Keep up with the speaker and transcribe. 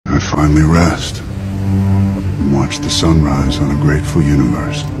finally rest and watch the sunrise on a grateful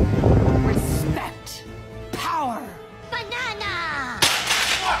universe. Respect. Power. Banana.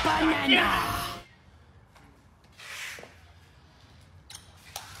 Banana.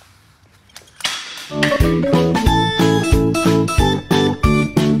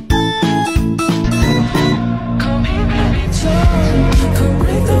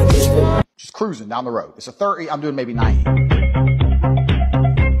 Just cruising down the road. It's a 30, I'm doing maybe 90.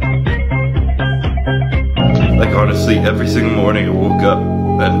 Like honestly, every single morning I woke up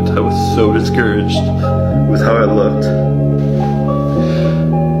and I was so discouraged with how I looked.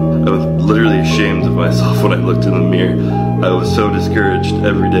 I was literally ashamed of myself when I looked in the mirror. I was so discouraged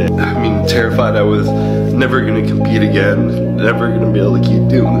every day. I mean, terrified I was never gonna compete again, never gonna be able to keep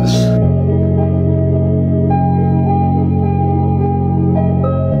doing this.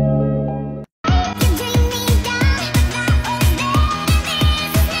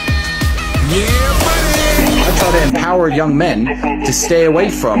 I try to empower young men to stay away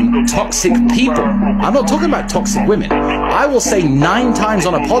from toxic people. I'm not talking about toxic women. I will say 9 times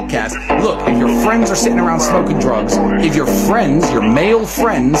on a podcast, look, if your friends are sitting around smoking drugs, if your friends, your male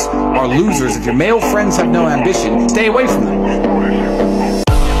friends, are losers, if your male friends have no ambition, stay away from them.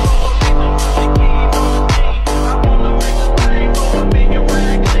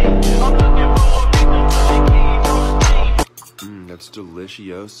 That's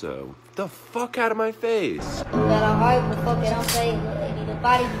delicioso. Get the fuck out of my face.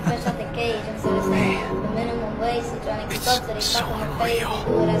 So unreal.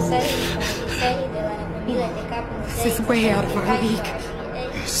 This is way out of our league.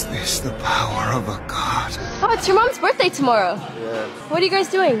 Is this the power of a god? Oh, it's your mom's birthday tomorrow. Yeah. What are you guys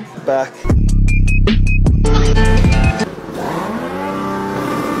doing? Back.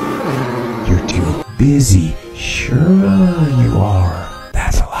 You're too busy. Sure you are.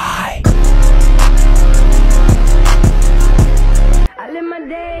 That's a lie. I live my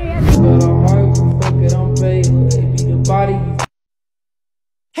day.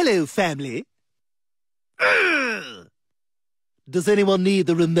 Hello, family. Does anyone need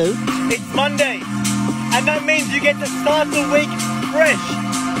the remote? It's Monday, and that means you get to start the week fresh.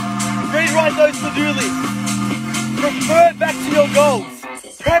 Rewrite those to-do lists. Refer back to your goals.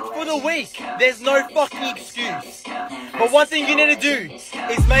 Prep for the week. There's no fucking excuse. But one thing you need to do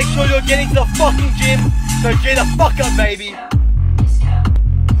is make sure you're getting to the fucking gym. So get the fuck up, baby.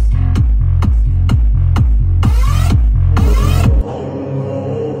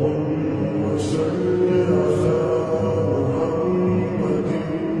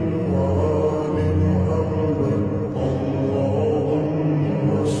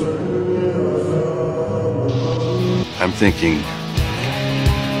 I'm thinking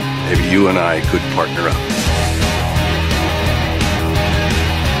maybe you and I could partner up.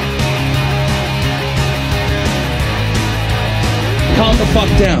 Calm the fuck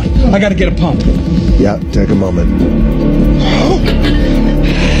down. I gotta get a pump. Yeah, take a moment.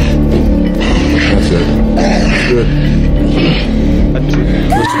 That's it. Good.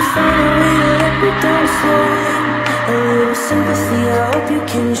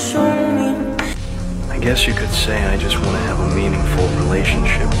 I guess you could say I just want to have a meaningful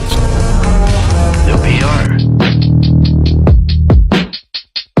relationship with someone. The PR.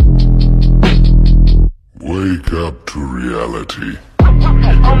 Wake up to reality.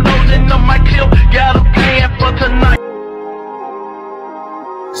 I'm loading up my clip, got a plan for tonight.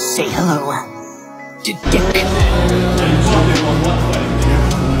 Say hello to Dick.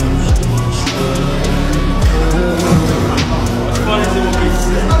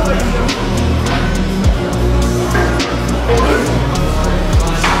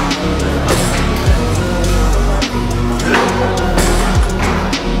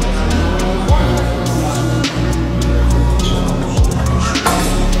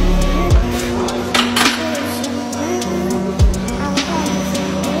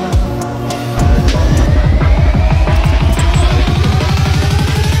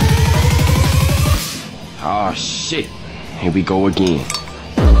 Oh shit. Here we go again.